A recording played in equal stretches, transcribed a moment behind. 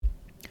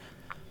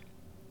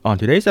On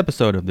today's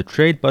episode of the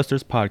Trade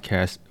Busters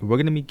podcast, we're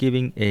going to be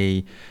giving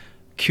a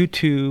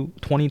Q2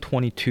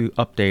 2022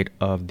 update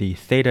of the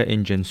Theta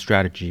Engine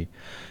strategy.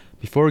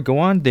 Before we go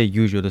on, the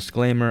usual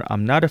disclaimer,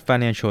 I'm not a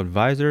financial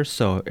advisor,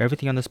 so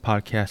everything on this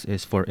podcast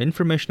is for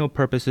informational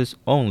purposes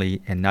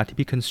only and not to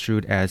be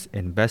construed as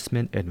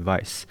investment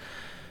advice.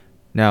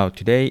 Now,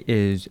 today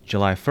is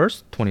July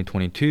 1st,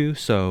 2022,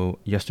 so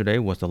yesterday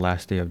was the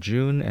last day of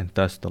June and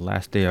thus the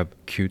last day of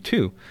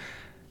Q2.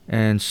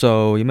 And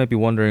so you might be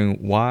wondering,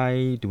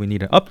 why do we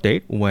need an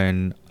update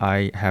when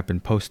I have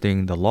been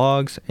posting the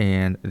logs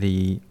and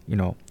the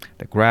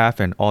graph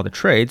and all the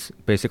trades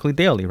basically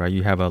daily, right?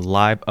 You have a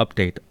live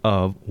update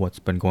of what's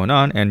been going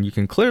on, and you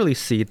can clearly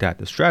see that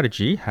the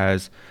strategy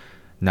has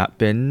not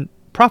been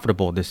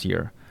profitable this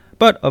year.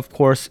 But of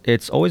course,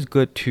 it's always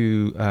good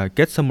to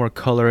get some more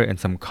color and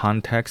some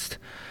context,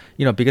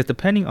 because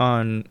depending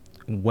on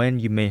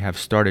when you may have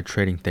started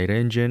trading Theta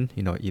Engine,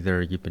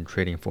 either you've been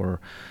trading for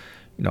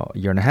a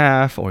year and a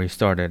half, or you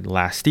started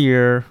last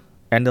year,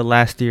 end of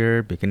last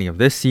year, beginning of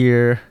this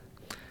year,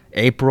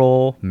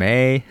 April,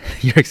 May,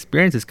 your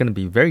experience is going to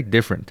be very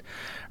different,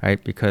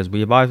 right? Because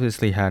we've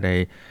obviously had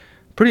a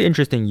pretty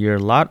interesting year, a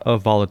lot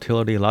of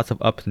volatility, lots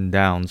of ups and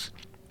downs.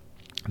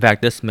 In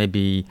fact, this may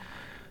be,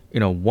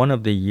 one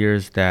of the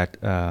years that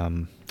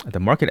the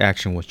market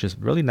action was just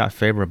really not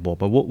favorable.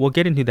 But we'll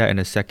get into that in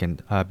a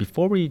second.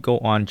 Before we go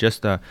on,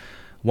 just want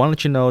to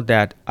let you know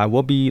that I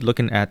will be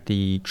looking at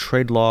the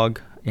trade log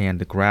and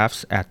the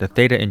graphs at the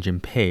Theta Engine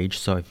page.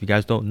 So if you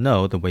guys don't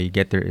know, the way you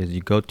get there is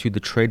you go to the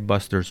Trade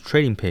Busters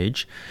trading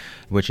page,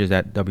 which is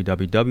at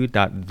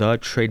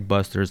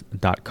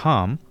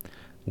www.thetradebusters.com,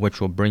 which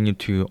will bring you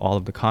to all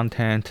of the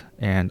content.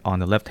 And on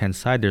the left hand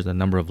side, there's a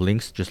number of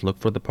links. Just look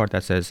for the part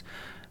that says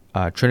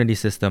Trinity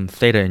System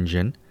Theta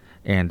Engine,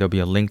 and there'll be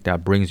a link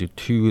that brings you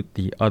to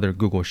the other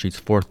Google Sheets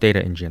for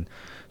Theta Engine.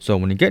 So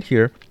when you get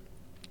here,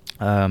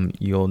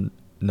 you'll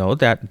know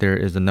that there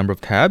is a number of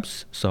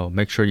tabs, so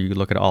make sure you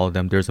look at all of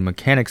them. There's a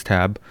mechanics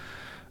tab,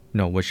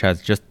 which has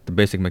just the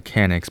basic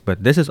mechanics,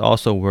 but this is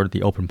also where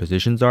the open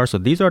positions are. So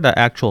these are the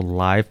actual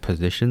live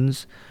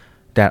positions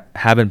that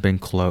haven't been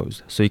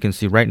closed. So you can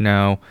see right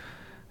now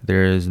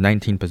there's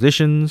 19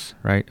 positions,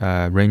 right,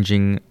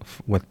 ranging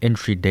with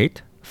entry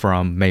date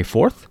from May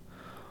 4th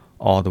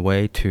all the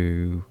way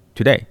to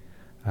today.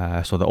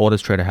 So the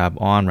oldest trade I have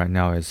on right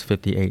now is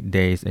 58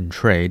 days in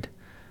trade,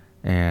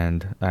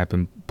 and I've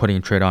been putting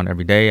a trade on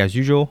every day as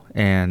usual.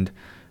 And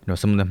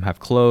some of them have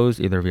closed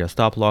either via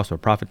stop loss or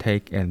profit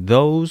take, and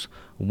those,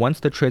 once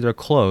the trades are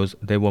closed,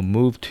 they will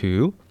move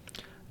to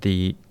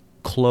the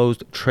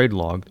closed trade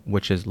log,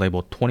 which is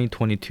labeled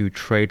 2022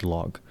 trade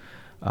log,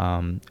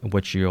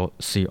 which you'll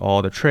see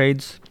all the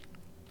trades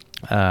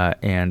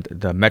and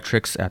the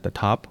metrics at the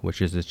top,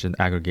 which is just an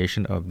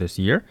aggregation of this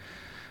year.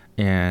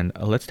 And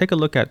let's take a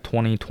look at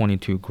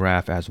 2022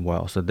 graph as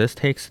well. So this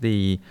takes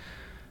the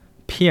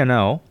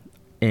P&L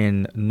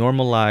in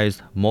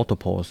normalized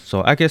multiples.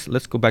 So I guess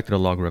let's go back to the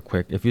log real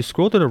quick. If you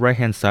scroll to the right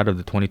hand side of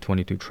the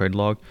 2022 trade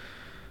log,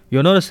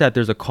 you'll notice that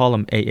there's a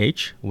column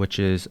AH, which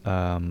is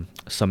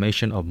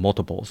summation of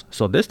multiples.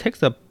 So this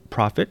takes the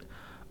profit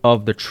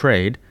of the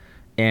trade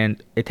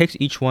and it takes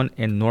each one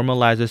and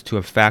normalizes to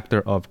a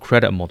factor of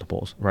credit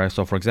multiples, right?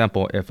 So for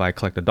example, if I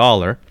collect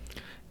 $1,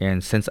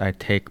 and since I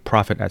take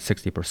profit at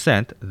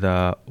 60%,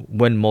 the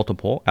win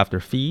multiple after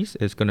fees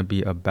is going to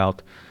be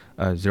about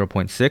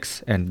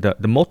 0.6, and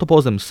the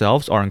multiples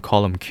themselves are in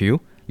column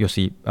Q. You'll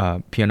see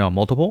P&L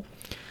multiple,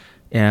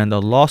 and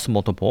the loss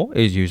multiple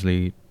is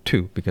usually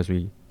 2 because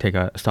we take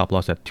a stop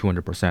loss at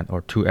 200%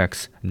 or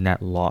 2x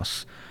net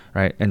loss,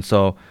 right? And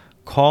so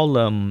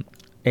column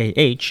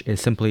AH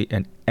is simply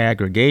an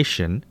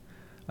aggregation.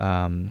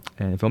 And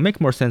if it'll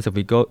make more sense, if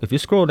you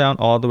scroll down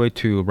all the way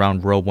to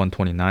around row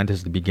 129, this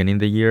is the beginning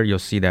of the year, you'll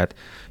see that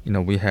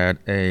we had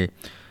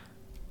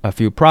a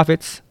few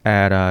profits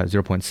at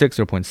 0.6,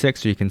 0.6.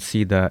 So you can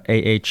see the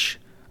AH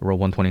row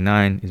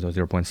 129 is 0.6,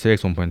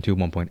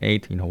 1.2,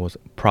 1.8. Was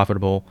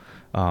profitable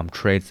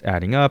trades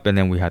adding up, and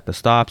then we had the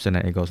stops, and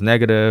then it goes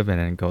negative, and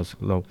then it goes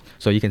low.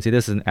 So you can see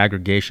this is an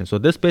aggregation. So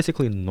this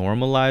basically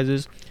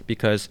normalizes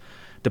because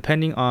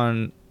depending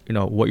on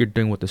what you're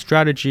doing with the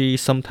strategy,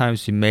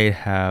 sometimes you may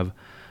have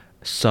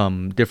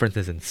some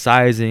differences in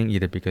sizing,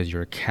 either because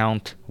your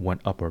account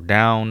went up or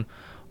down,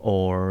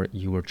 or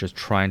you were just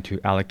trying to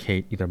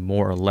allocate either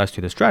more or less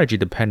to the strategy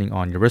depending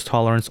on your risk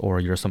tolerance or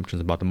your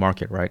assumptions about the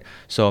market, right?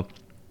 So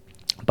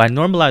by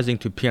normalizing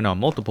to P&L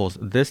multiples,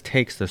 this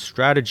takes the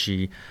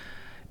strategy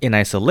in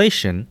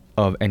isolation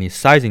of any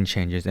sizing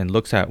changes and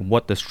looks at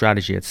what the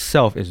strategy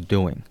itself is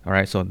doing. All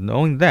right, so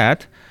knowing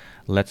that,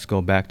 let's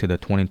go back to the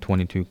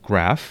 2022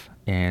 graph.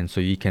 And so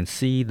you can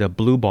see the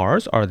blue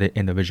bars are the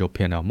individual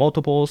P&L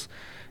multiples.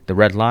 The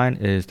red line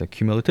is the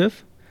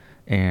cumulative.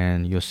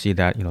 And you'll see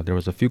that, there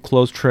was a few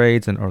closed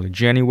trades in early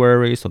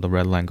January, so the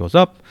red line goes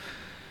up.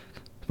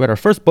 We had our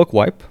first book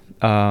wipe.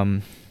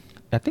 I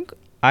think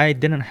I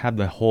didn't have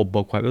the whole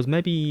book wipe. It was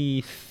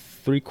maybe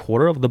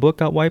 3/4 of the book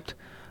got wiped.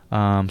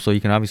 So you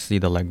can obviously see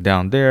the leg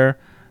down there.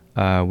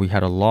 We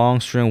had a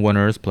long string of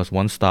winners plus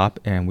one stop,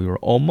 and we were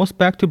almost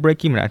back to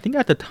break even. I think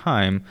at the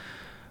time,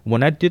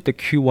 when I did the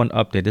Q1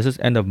 update, this is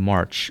end of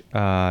March,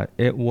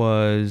 it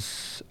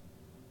was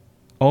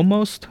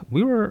almost,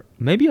 we were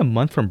maybe a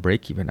month from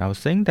break even. I was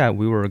saying that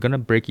we were going to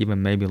break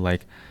even maybe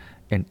like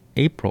in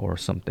April or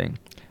something.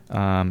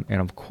 And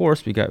of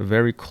course, we got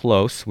very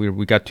close.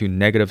 We got to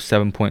negative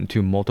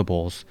 7.2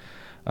 multiples,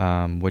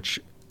 which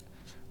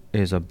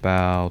is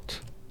about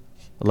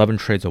 11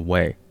 trades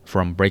away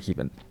from break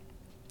even.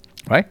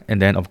 Right?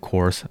 And then, of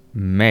course,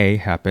 May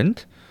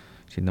happened.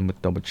 See, let me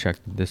double check.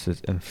 This is,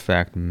 in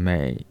fact,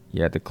 May.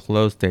 Yeah, the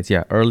close dates.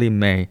 Yeah, early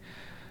May,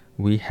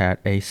 we had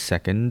a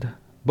second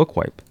book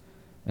wipe.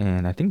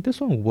 And I think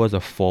this one was a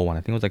full one.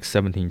 I think it was like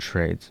 17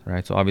 trades,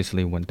 right? So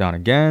obviously it went down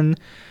again.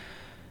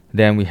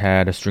 Then we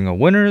had a string of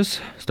winners,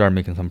 started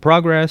making some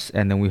progress.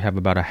 And then we have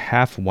about a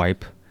half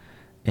wipe.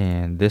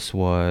 And this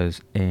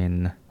was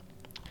in,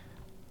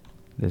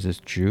 this is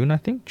June, I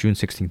think? June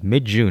 16th,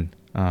 mid-June.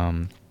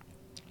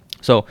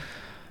 So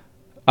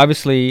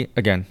obviously,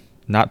 again,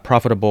 not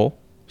profitable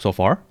so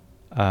far.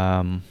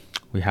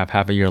 We have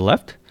half a year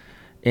left.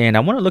 And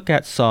I want to look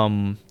at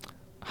some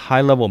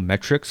high-level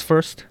metrics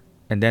first,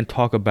 and then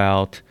talk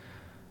about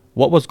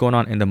what was going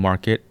on in the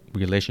market,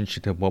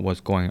 relationship to what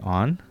was going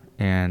on,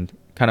 and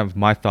kind of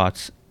my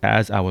thoughts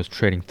as I was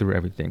trading through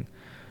everything.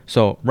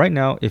 So right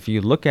now, if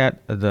you look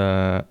at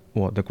the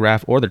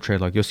graph or the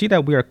trade log, you'll see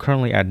that we are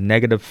currently at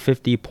negative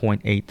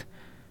 50.8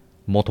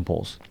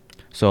 multiples.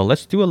 So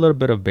let's do a little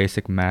bit of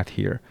basic math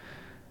here.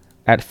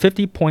 At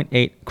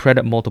 50.8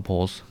 credit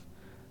multiples,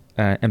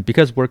 and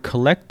because we're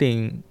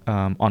collecting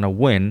on a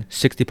win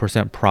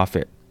 60%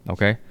 profit,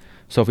 okay?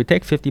 So if we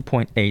take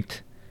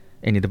 50.8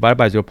 and you divide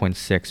by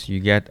 0.6, you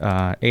get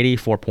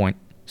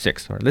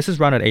 84.6. Right? This is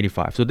round at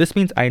 85. So this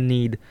means I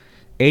need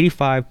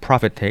 85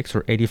 profit takes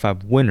or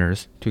 85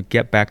 winners to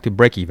get back to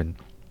break even.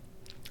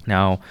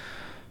 Now,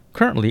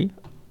 currently,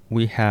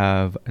 we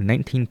have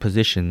 19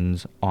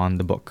 positions on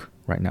the book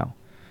right now.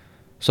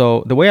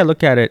 So the way I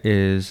look at it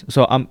is,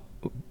 so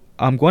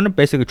I'm going to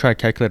basically try to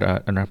calculate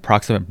an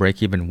approximate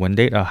break-even win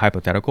date, a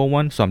hypothetical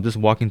one. So I'm just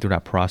walking through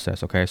that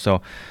process, okay?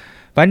 So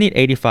if I need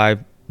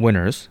 85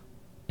 winners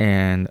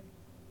and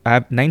I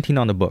have 19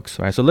 on the books,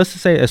 right? So let's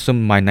just say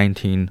assume my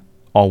 19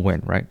 all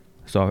win, right?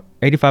 So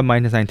 85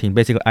 minus 19,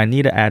 basically I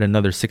need to add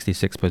another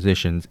 66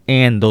 positions,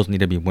 and those need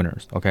to be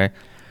winners, okay?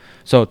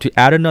 So to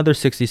add another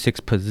 66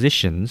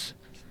 positions,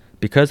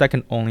 because I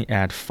can only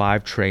add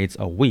 5 trades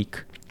a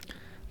week,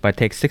 if I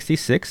take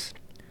 66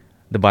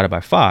 divided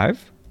by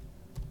 5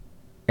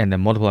 and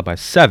then multiply by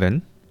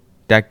 7,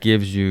 that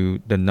gives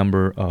you the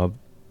number of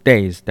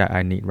days that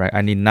I need, right?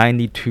 I need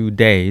 92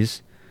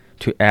 days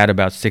to add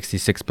about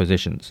 66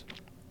 positions.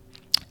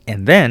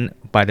 And then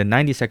by the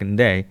 92nd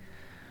day,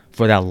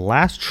 for that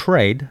last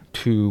trade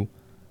to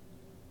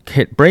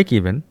hit break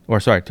even,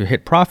 to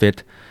hit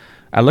profit,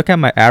 I look at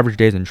my average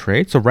days in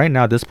trade. So right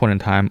now, at this point in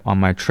time, on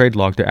my trade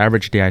log, the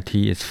average DIT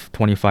is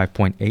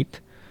 25.8.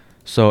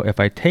 So if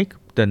I take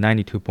the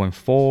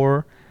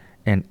 92.4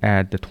 and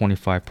add the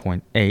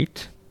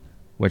 25.8,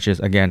 which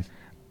is, again,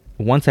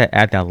 once I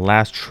add that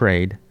last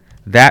trade,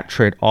 that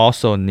trade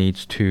also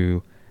needs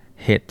to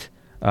hit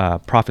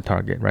profit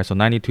target, right? So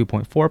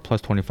 92.4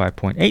 plus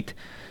 25.8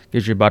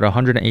 gives you about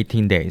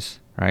 118 days,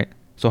 right?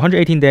 So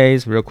 118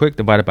 days, real quick,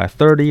 divided by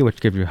 30,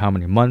 which gives you how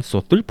many months? So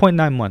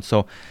 3.9 months.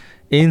 So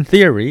in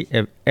theory,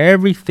 if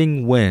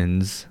everything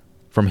wins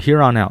from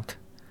here on out,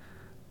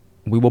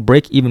 we will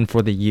break even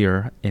for the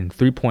year in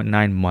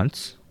 3.9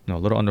 months, a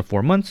little under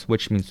 4 months,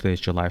 which means today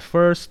is July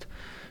 1st.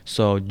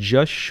 So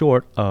just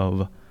short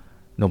of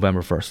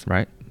November 1st,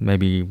 right?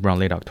 Maybe around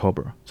late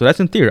October. So that's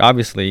in theory.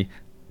 Obviously,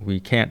 we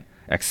can't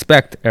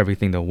expect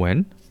everything to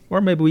win,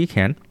 or maybe we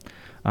can.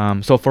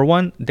 So for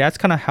one, that's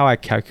kind of how I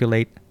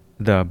calculate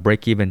the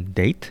break-even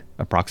date,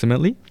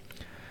 approximately.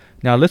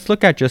 Now let's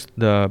look at just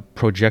the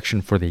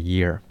projection for the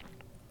year,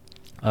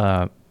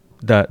 the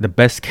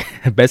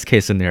best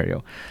case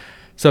scenario.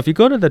 So if you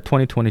go to the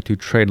 2022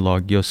 trade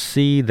log, you'll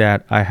see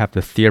that I have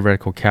the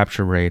theoretical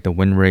capture rate, the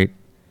win rate,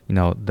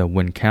 the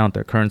win count, the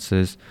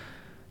occurrences.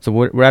 So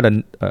we're at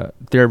a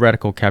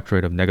theoretical capture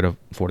rate of negative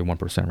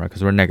 41%, right?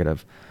 Because we're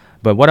negative.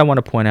 But what I want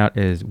to point out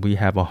is we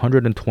have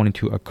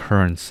 122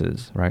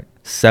 occurrences, right?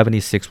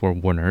 76 were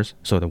winners,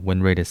 so the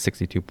win rate is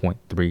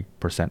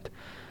 62.3%.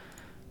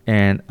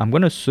 And I'm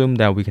going to assume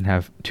that we can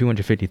have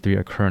 253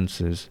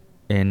 occurrences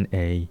in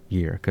a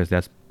year, because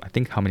that's, I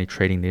think, how many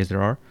trading days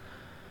there are.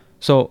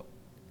 So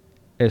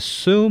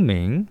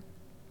assuming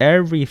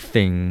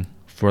everything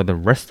for the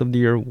rest of the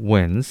year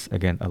wins,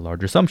 again, a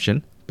large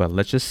assumption, but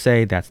let's just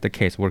say that's the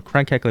case. We're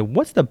trying to calculate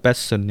what's the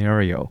best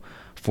scenario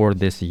for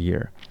this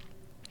year.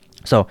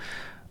 So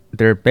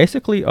there are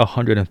basically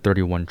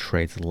 131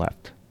 trades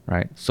left,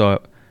 right?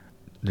 So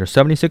there's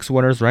 76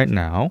 winners right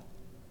now.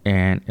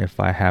 And if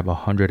I have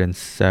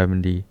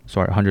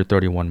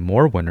 131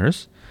 more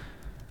winners,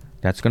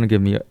 that's going to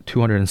give me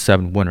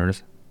 207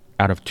 winners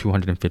out of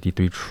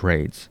 253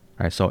 trades,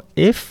 right? So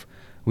if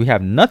we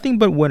have nothing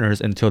but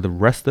winners until the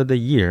rest of the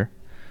year,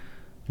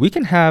 we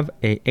can have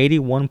a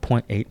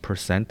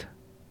 81.8%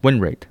 win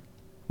rate,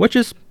 which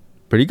is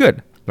pretty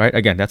good, right?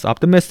 Again, that's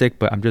optimistic,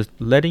 but I'm just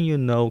letting you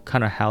know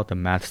kind of how the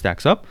math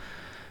stacks up.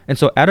 And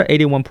so at our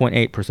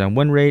 81.8%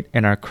 win rate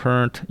and our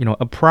current,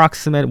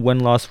 approximate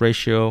win-loss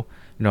ratio,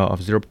 of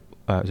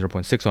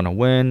 0.6 on a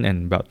win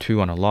and about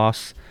 2 on a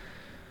loss,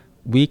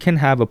 we can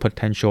have a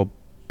potential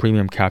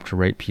premium capture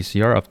rate,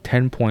 PCR, of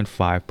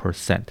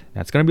 10.5%.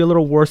 That's going to be a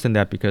little worse than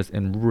that because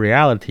in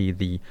reality,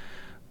 the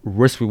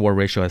risk-reward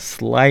ratio is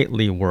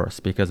slightly worse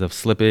because of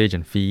slippage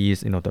and fees.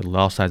 The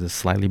loss size is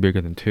slightly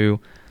bigger than 2.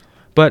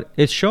 But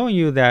it's showing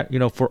you that,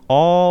 for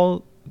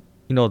all,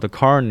 the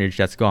carnage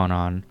that's gone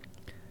on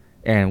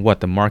and what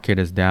the market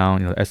is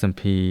down, the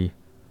S&P,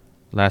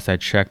 last I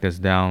checked, is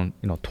down,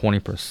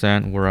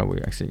 20%. Where are we?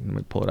 Actually, let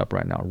me pull it up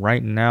right now.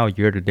 Right now,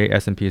 year-to-date,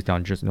 S&P is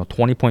down just,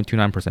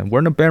 20.29%. We're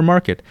in a bear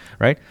market,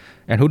 right?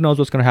 And who knows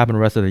what's going to happen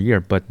the rest of the year.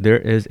 But there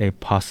is a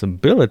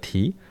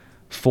possibility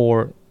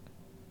for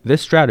this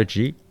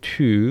strategy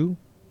to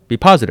be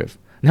positive.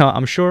 Now,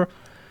 I'm sure,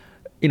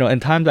 in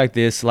times like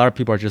this, a lot of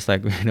people are just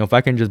like, if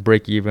I can just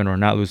break even or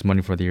not lose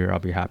money for the year, I'll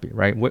be happy,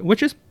 right?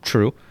 Which is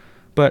true.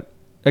 But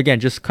again,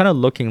 just kind of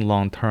looking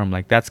long term,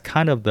 like that's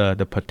kind of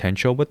the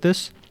potential with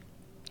this.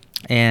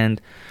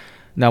 And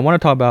now I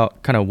want to talk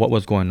about kind of what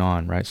was going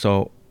on, right?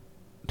 So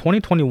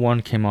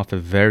 2021 came off a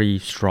very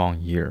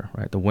strong year,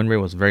 right? The win rate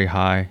was very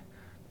high. I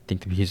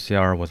think the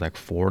PCR was like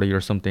 40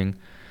 or something.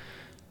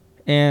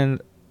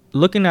 And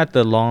looking at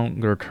the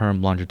longer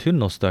term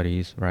longitudinal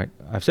studies, right,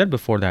 I've said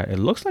before that it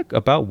looks like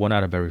about 1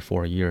 out of every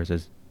 4 years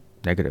is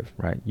negative,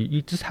 right?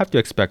 You just have to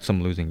expect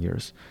some losing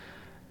years.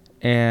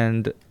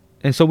 And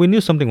so we knew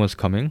something was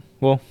coming.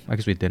 Well, I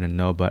guess we didn't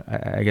know, but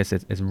I guess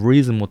it's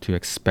reasonable to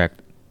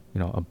expect,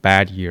 a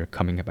bad year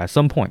coming up at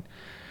some point.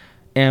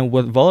 And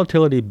with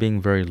volatility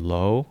being very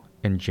low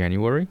in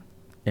January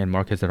and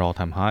markets at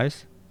all-time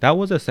highs, that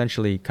was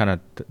essentially kind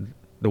of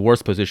the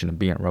worst position to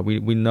be in, right?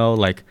 We know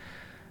like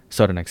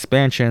sudden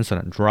expansion,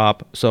 sudden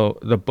drop. So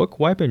the book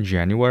wipe in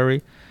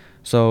January.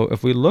 So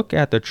if we look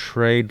at the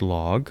trade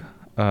log,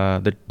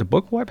 the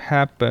book wipe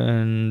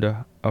happened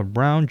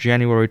around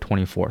January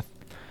 24th.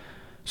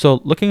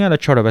 So looking at a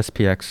chart of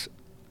SPX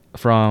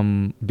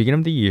from beginning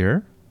of the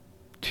year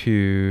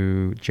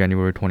to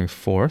January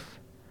 24th,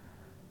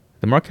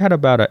 the market had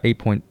about an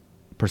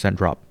 8%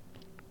 drop.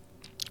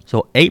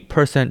 So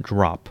 8%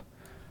 drop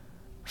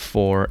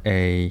for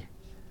a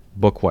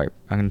book wipe.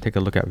 I'm going to take a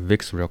look at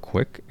VIX real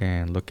quick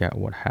and look at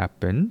what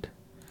happened.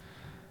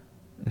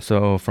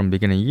 So from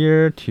beginning of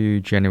year to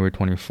January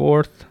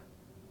 24th,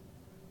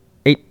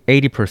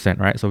 80%,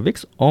 right? So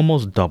VIX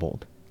almost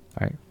doubled,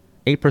 right?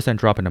 8%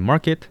 drop in the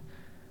market,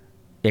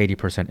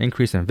 80%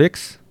 increase in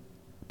VIX,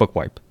 book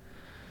wipe.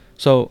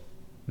 So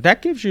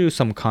that gives you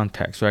some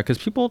context, right? Because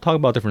people talk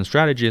about different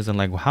strategies and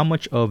like how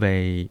much of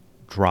a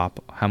drop,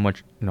 how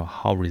much,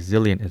 how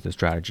resilient is the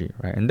strategy,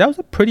 right? And that was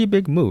a pretty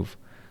big move.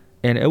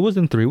 And it was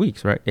in 3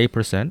 weeks, right?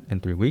 8% in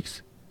 3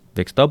 weeks.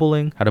 VIX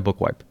doubling, had a book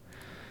wipe.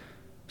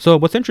 So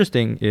what's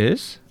interesting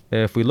is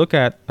if we look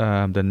at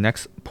the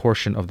next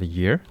portion of the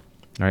year,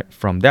 right?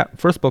 From that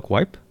first book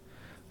wipe,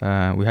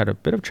 we had a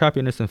bit of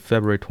choppiness in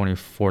February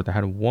 24th. I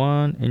had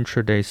one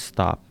intraday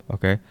stop,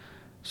 okay?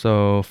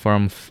 So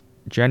from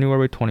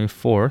January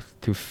 24th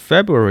to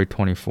February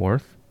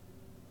 24th,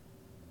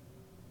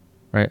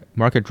 right?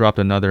 Market dropped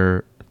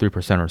another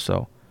 3% or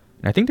so.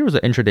 And I think there was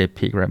an intraday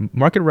peak, right?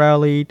 Market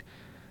rallied.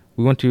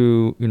 We went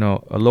to,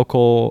 a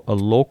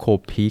local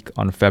peak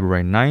on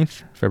February 9th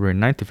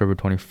to February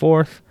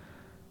 24th.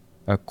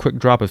 A quick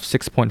drop of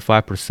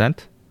 6.5%,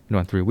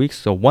 in 3 weeks.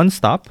 So one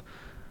stop.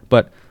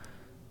 But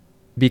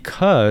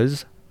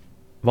because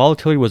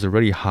volatility was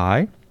already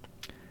high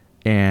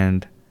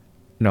and,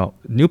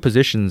 new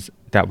positions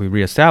that we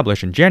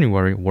reestablished in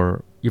January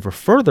were even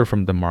further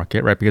from the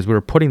market, right? Because we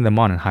were putting them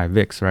on in high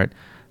VIX, right?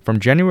 From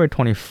January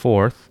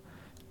 24th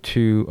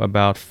to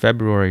about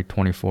February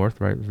 24th,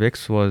 right?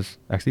 VIX was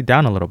actually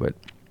down a little bit.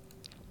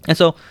 And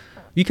so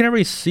you can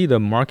already see the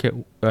market,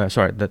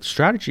 the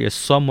strategy is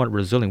somewhat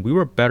resilient. We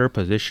were better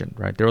positioned,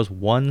 right? There was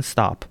one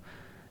stop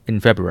in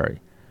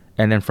February.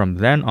 And then from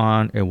then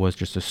on, it was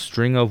just a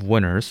string of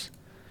winners.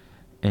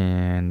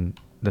 And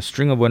the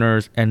string of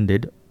winners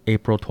ended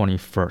April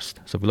 21st.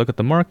 So if we look at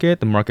the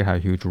market had a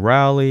huge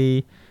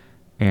rally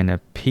and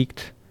it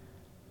peaked.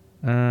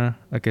 I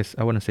guess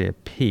I wouldn't say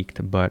it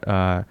peaked, but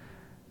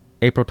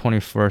April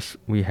 21st,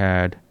 we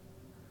had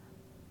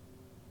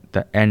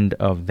the end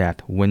of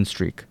that win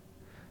streak.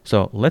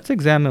 So let's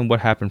examine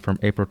what happened from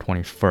April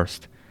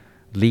 21st,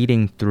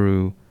 leading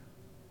through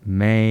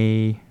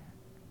May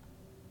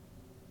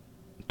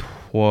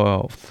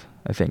 12th,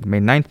 I think, May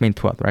 9th, May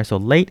 12th, right? So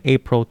late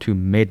April to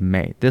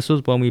mid-May. This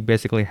was when we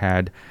basically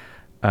had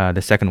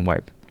the second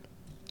wipe.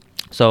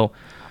 So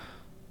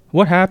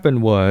what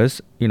happened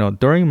was,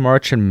 during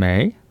March and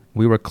May,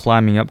 we were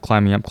climbing up,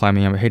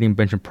 hitting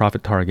bench and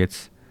profit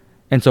targets.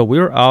 And so we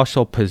were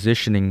also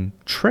positioning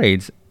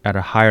trades at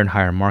a higher and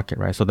higher market,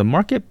 right? So the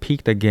market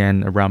peaked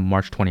again around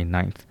March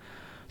 29th.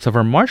 So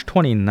from March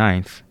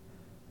 29th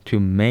to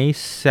May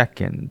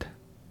 2nd,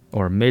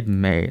 or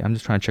mid-May. I'm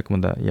just trying to check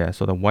when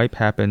so the wipe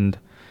happened.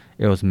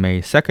 It was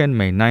May 2nd,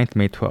 May 9th,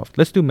 May 12th.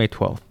 Let's do May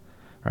 12th.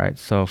 All right,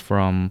 so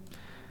from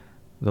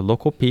the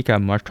local peak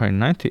at March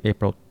 29th to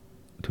April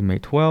to May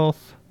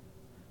 12th,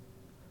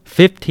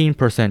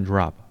 15%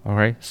 drop. All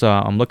right, so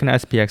I'm looking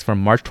at SPX from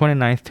March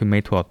 29th to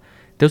May 12th.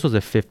 This was a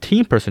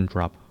 15%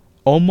 drop,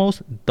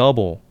 almost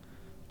double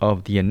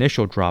of the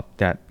initial drop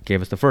that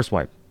gave us the first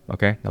wipe.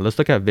 Okay, now let's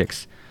look at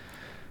VIX.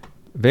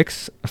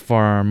 VIX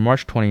for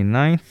March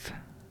 29th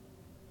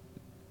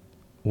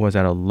was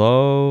at a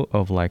low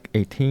of like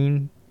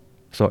 18.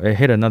 So it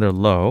hit another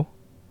low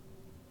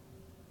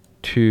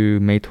to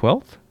May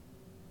 12th.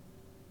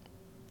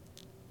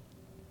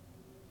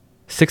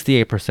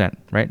 68%,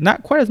 right?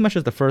 Not quite as much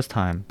as the first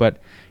time, but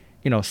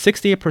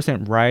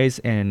 68% rise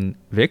in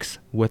VIX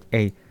with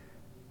a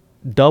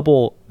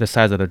double the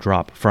size of the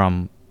drop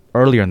from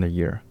earlier in the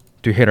year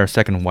to hit our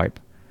second wipe.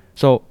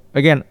 So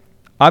again,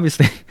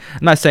 obviously,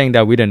 I'm not saying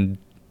that we didn't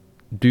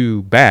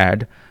do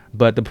bad,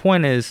 but the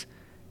point is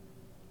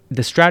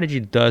the strategy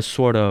does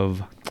sort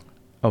of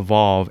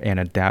evolve and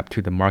adapt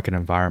to the market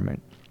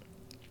environment.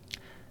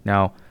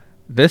 Now,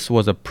 this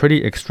was a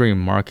pretty extreme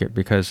market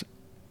because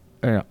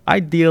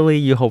ideally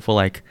you hope for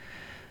like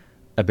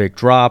a big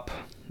drop,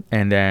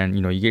 and then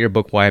you get your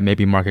book wide,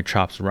 maybe market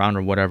chops around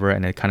or whatever,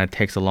 and it kind of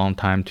takes a long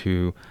time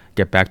to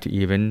get back to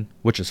even,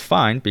 which is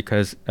fine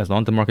because as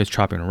long as the market's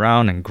chopping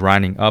around and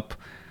grinding up,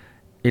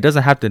 it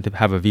doesn't have to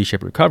have a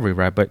V-shaped recovery,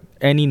 right? But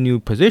any new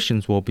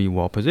positions will be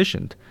well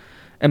positioned.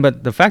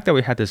 But the fact that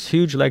we had this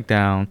huge leg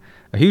down,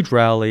 a huge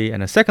rally,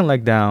 and a second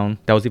leg down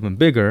that was even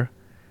bigger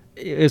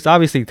is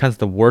obviously kind of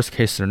the worst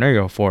case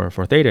scenario for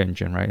Theta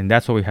Engine, right? And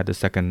that's why we had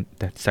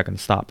that second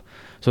stop.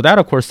 So that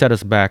of course set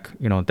us back.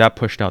 That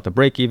pushed out the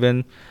break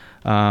even,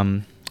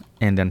 and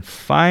then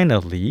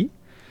finally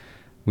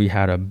we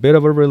had a bit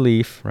of a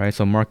relief, right?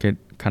 So market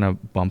kind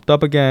of bumped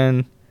up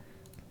again.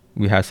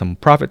 We had some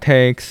profit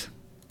takes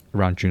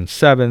around June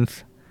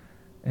 7th,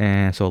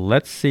 and so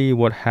let's see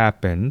what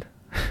happened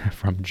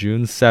from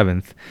June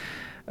 7th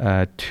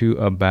to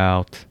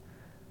about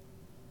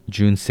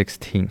June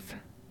 16th,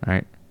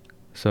 right?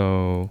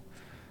 So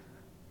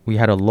we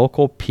had a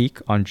local peak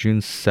on June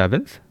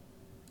 7th,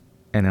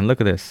 and then look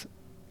at this.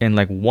 In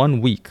like 1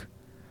 week,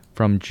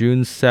 from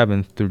June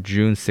 7th through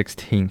June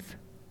 16th,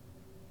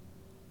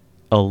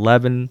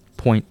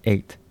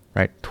 11.8,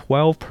 right?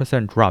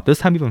 12% drop. This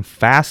time even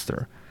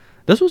faster.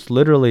 This was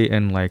literally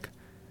in like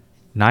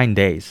 9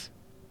 days,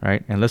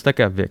 right? And let's look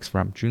at VIX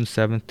from June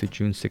 7th to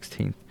June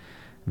 16th.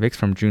 VIX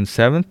from June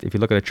 7th, if you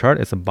look at the chart,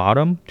 it's the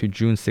bottom to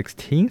June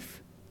 16th,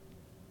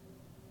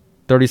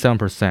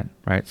 37%,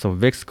 right? So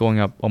VIX going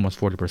up almost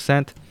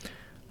 40%,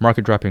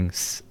 market dropping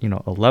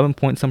 11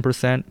 point some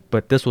percent,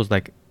 but this was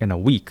like in a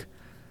week.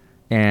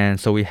 And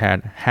so we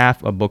had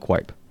half a book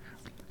wipe.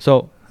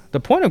 So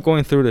the point of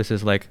going through this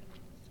is like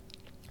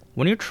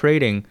when you're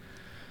trading,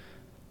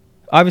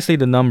 obviously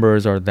the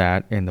numbers are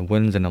that, and the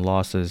wins and the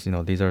losses,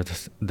 these are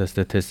the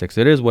statistics.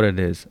 It is what it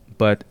is.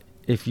 But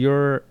if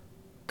you're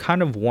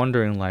kind of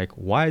wondering like,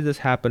 why is this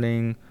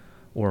happening,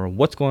 or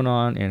what's going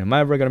on, and am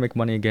I ever gonna make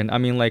money again? I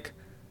mean, like,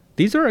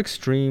 these are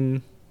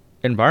extreme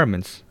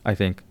environments. I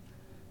think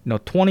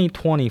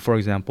 2020, for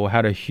example,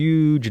 had a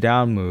huge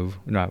down move,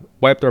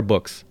 wiped our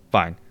books,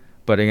 fine,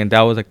 but again,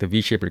 that was like the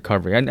V-shaped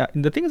recovery. And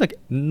the thing is, like,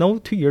 no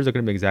 2 years are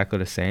going to be exactly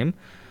the same,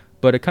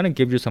 but it kind of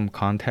gives you some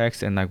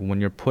context. And like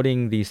when you're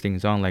putting these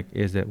things on, like,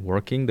 is it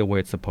working the way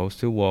it's supposed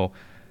to? Well,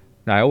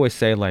 I always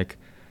say, like,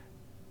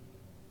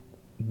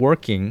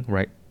 working,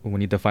 right,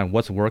 when you define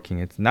what's working,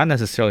 it's not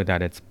necessarily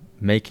that it's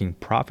making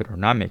profit or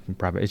not making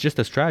profit. It's just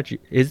a strategy.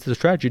 Is the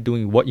strategy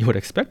doing what you would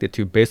expect it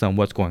to based on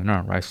what's going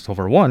on, right? So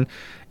for one,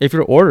 if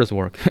your orders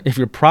work, if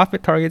your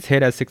profit targets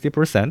hit at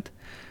 60%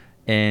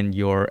 and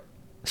your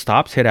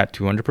stops hit at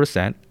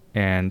 200%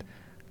 and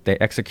they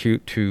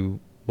execute to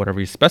whatever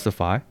you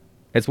specify,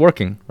 it's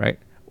working, right?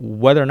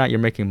 Whether or not you're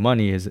making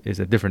money is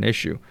a different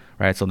issue,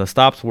 right? So the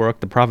stops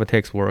worked, the profit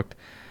takes worked,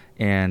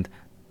 and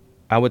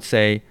I would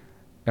say,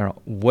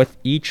 with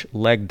each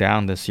leg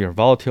down this year,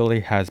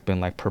 volatility has been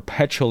like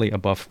perpetually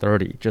above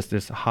 30, just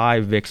this high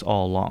VIX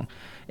all along.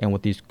 And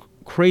with these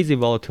crazy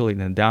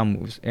volatility in the down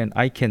moves, and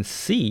I can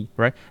see,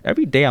 right,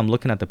 every day I'm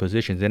looking at the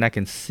positions and I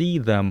can see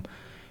them,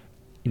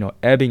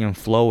 ebbing and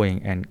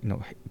flowing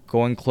and,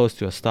 going close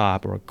to a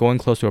stop or going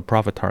close to a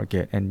profit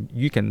target. And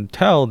you can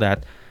tell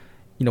that,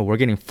 we're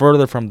getting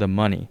further from the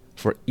money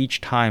for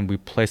each time we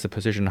place a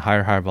position in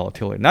higher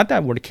volatility. Not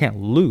that we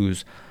can't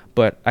lose,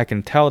 but I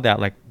can tell that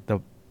like the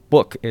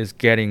book is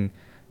getting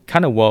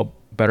kind of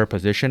better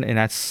position, and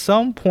at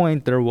some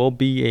point there will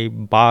be a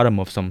bottom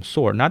of some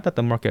sort. Not that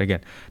the market,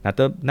 again, not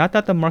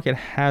that the market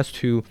has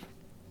to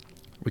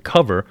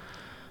recover,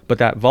 but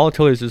that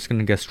volatility is just going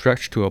to get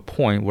stretched to a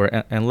point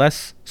where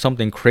unless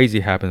something crazy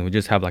happens, we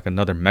just have like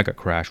another mega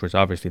crash, which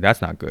obviously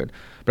that's not good.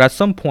 But at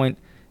some point,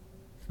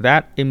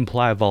 that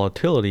implied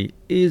volatility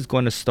is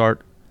going to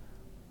start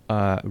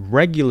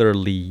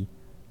regularly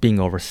being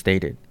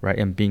overstated, right,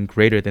 and being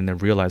greater than the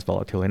realized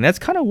volatility. And that's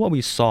kind of what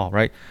we saw,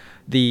 right?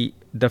 The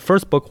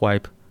first book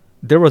wipe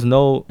there was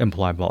no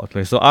implied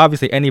volatility. So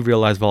obviously any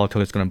realized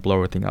volatility is going to blow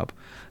everything up.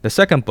 The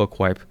second book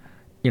wipe,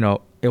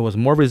 it was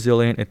more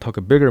resilient. It took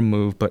a bigger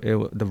move, but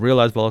the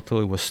realized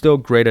volatility was still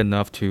great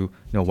enough to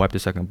wipe the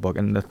second book.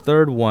 And the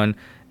third one,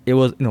 it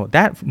was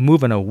that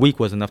move in a week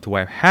was enough to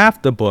wipe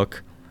half the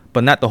book,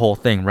 but not the whole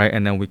thing, right?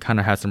 And then we kind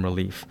of had some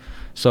relief.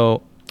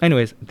 So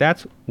anyways,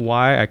 that's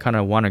why I kind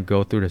of want to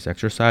go through this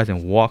exercise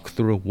and walk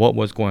through what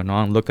was going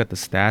on, look at the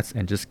stats,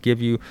 and just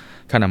give you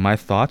kind of my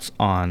thoughts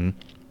on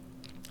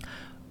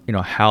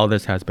how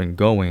this has been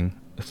going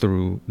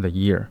through the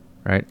year,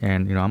 right?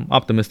 And I'm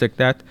optimistic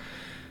that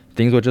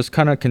things will just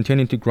kind of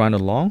continue to grind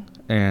along,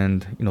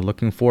 and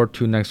looking forward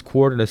to next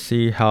quarter to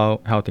see how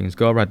things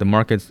go, right? The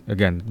market's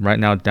again right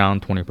now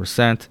down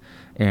 20%,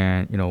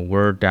 and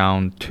we're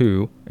down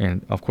 2,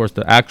 and of course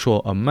the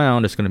actual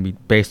amount is going to be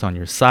based on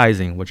your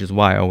sizing, which is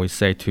why I always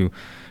say to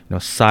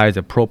size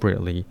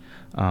appropriately.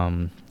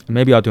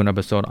 Maybe I'll do an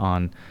episode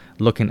on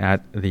looking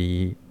at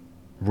the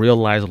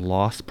realized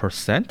loss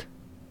percent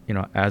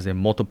as a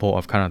multiple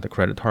of kind of the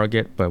credit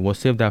target, but we'll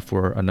save that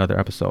for another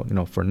episode.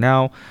 For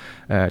now,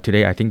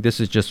 today, I think this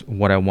is just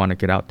what I want to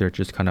get out there,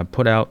 just kind of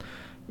put out,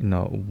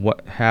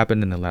 what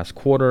happened in the last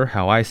quarter,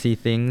 how I see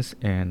things,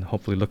 and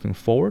hopefully looking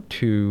forward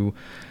to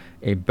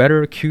a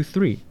better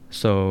Q3.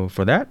 So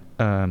for that,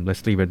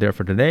 let's leave it there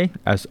for today.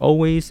 As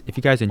always, if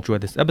you guys enjoyed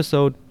this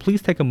episode,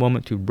 please take a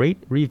moment to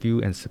rate, review,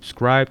 and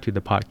subscribe to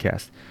the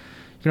podcast.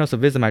 You can also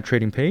visit my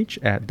trading page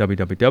at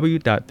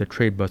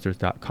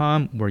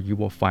www.thetradebusters.com, where you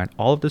will find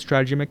all of the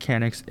strategy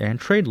mechanics and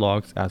trade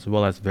logs, as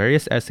well as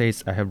various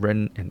essays I have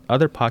written and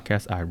other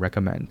podcasts I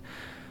recommend.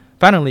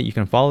 Finally, you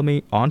can follow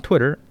me on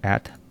Twitter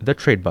at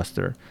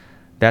TheTradeBuster.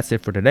 That's it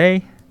for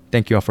today.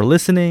 Thank you all for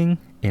listening,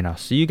 and I'll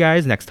see you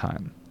guys next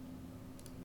time.